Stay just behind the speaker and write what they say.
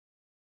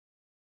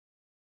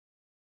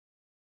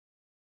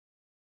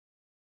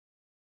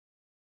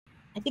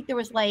I think there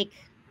was like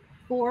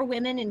 4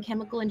 women in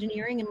chemical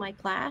engineering in my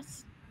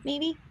class,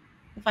 maybe,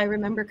 if I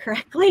remember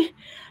correctly.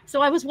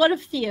 So I was one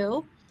of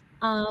few.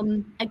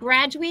 I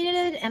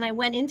graduated and I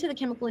went into the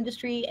chemical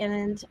industry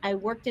and I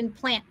worked in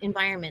plant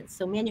environments.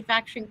 So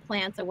manufacturing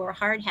plants. I wore a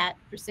hard hat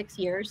for 6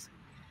 years.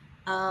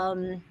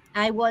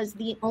 I was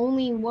the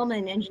only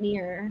woman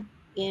engineer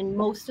in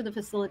most of the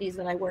facilities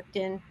that I worked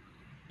in.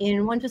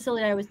 In one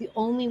facility, I was the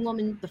only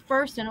woman, the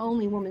first and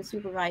only woman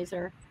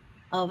supervisor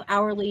of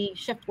hourly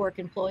shift work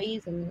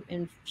employees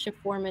and shift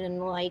foremen and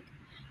the like.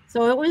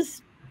 So it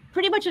was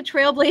pretty much a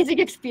trailblazing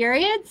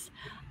experience.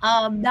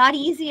 Not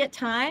easy at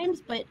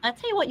times, but I'll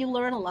tell you what, you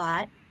learn a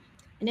lot.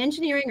 An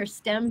engineering or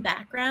STEM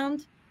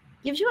background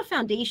gives you a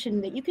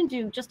foundation that you can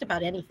do just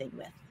about anything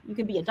with. You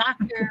can be a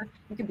doctor,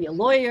 you can be a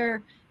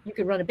lawyer, you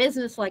could run a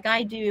business like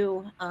I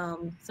do.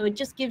 So it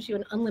just gives you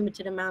an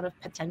unlimited amount of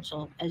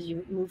potential as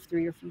you move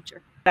through your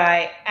future.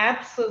 I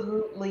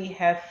absolutely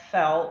have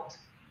felt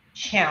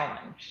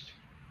challenged,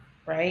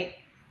 right?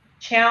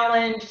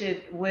 Challenged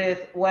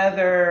with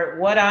whether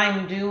what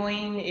I'm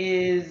doing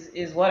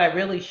is what I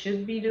really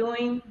should be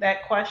doing,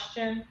 that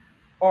question,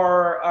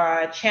 or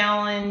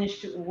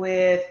challenged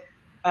with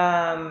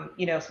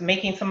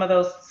making some of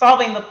those,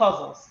 solving the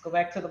puzzles. Go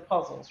back to the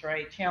puzzles,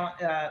 right?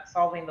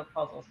 Solving the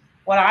puzzles.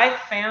 What I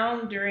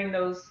found during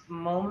those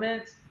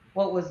moments,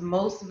 what was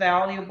most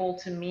valuable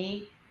to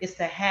me, is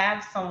to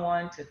have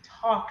someone to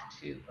talk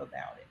to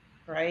about it,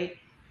 right?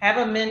 Have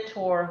a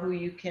mentor who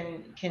you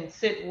can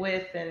sit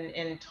with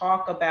and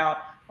talk about,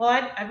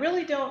 well, I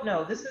really don't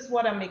know, this is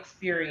what I'm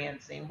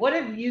experiencing, what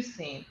have you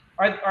seen,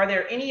 are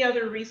there any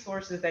other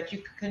resources that you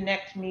could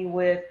connect me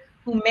with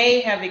who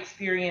may have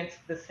experienced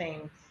the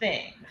same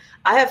thing?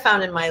 I have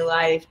found in my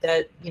life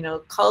that,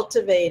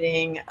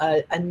 cultivating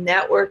a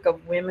network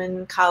of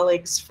women,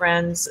 colleagues,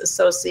 friends,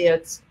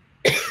 associates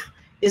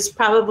is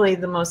probably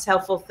the most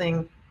helpful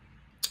thing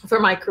for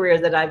my career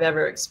that I've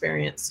ever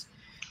experienced,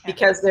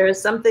 because there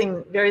is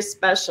something very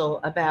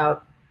special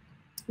about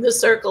the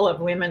circle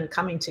of women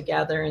coming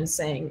together and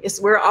saying,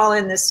 we're all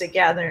in this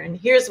together, and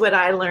here's what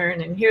I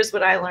learned, and here's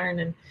what I learned,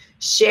 and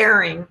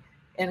sharing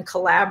and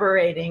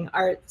collaborating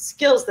are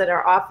skills that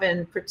are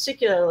often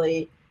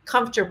particularly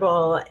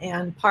comfortable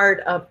and part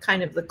of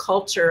kind of the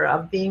culture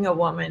of being a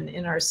woman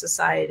in our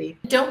society.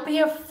 Don't be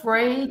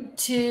afraid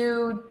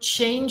to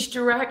change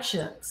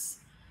directions,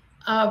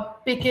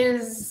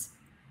 because,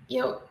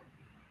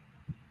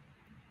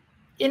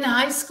 in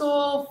high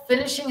school,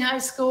 finishing high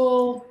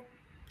school,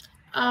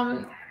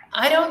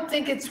 I don't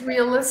think it's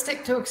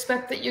realistic to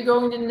expect that you're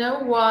going to know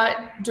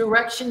what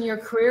direction your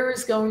career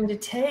is going to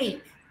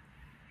take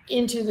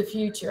into the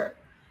future.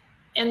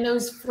 And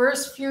those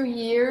first few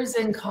years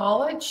in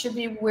college should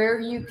be where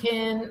you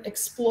can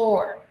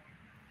explore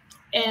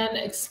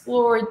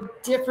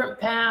different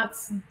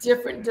paths,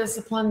 different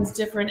disciplines,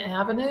 different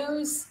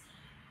avenues,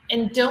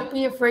 and don't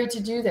be afraid to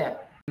do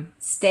that.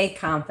 Stay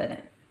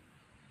confident.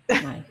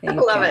 I think I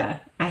love it.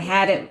 I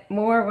had it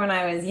more when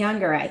I was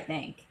younger, I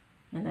think.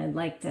 And I'd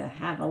like to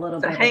have a little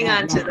bit hang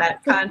on to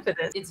that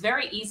confidence. It's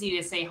very easy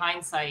to say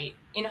hindsight.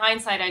 In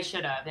hindsight, I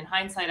should have. In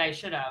hindsight, I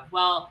should have.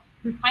 Well,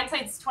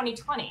 hindsight's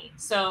 2020.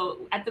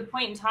 So at the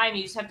point in time,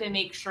 you just have to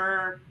make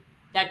sure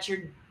that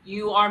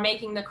you are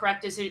making the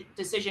correct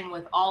decision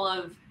with all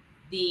of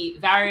the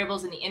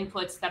variables and the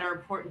inputs that are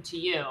important to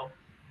you.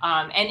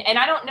 And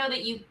I don't know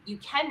that you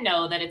can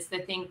know that it's the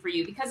thing for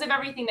you because of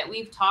everything that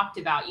we've talked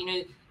about.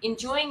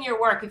 Enjoying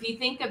your work. If you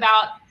think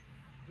about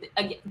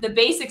the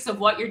basics of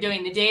what you're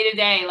doing, the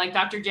day-to-day, like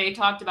Dr. J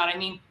talked about. I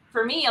mean,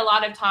 for me, a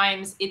lot of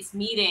times it's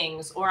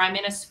meetings or I'm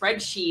in a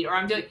spreadsheet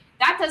or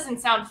that doesn't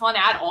sound fun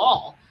at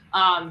all.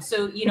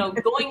 So,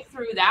 going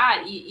through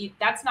that,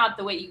 that's not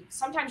the way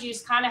sometimes you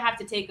just kind of have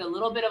to take a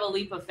little bit of a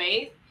leap of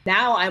faith.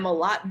 Now I'm a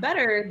lot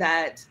better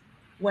that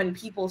when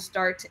people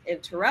start to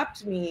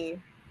interrupt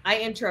me, I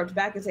interrupt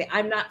back and say,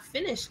 I'm not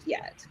finished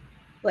yet.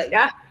 Like,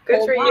 yeah,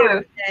 good for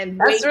you. And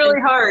that's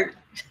really hard.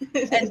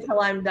 until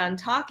I'm done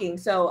talking.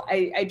 So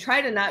I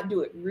try to not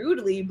do it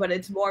rudely, but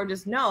it's more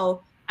just,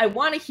 no, I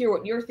want to hear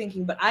what you're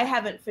thinking, but I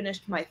haven't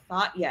finished my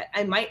thought yet.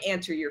 I might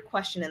answer your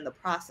question in the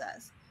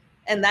process.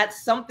 And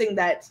that's something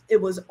that it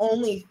was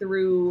only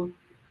through,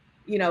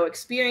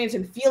 experience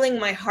and feeling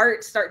my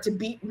heart start to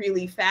beat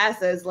really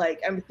fast as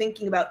like I'm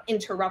thinking about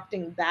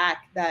interrupting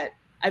back that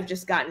I've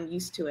just gotten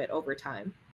used to it over time.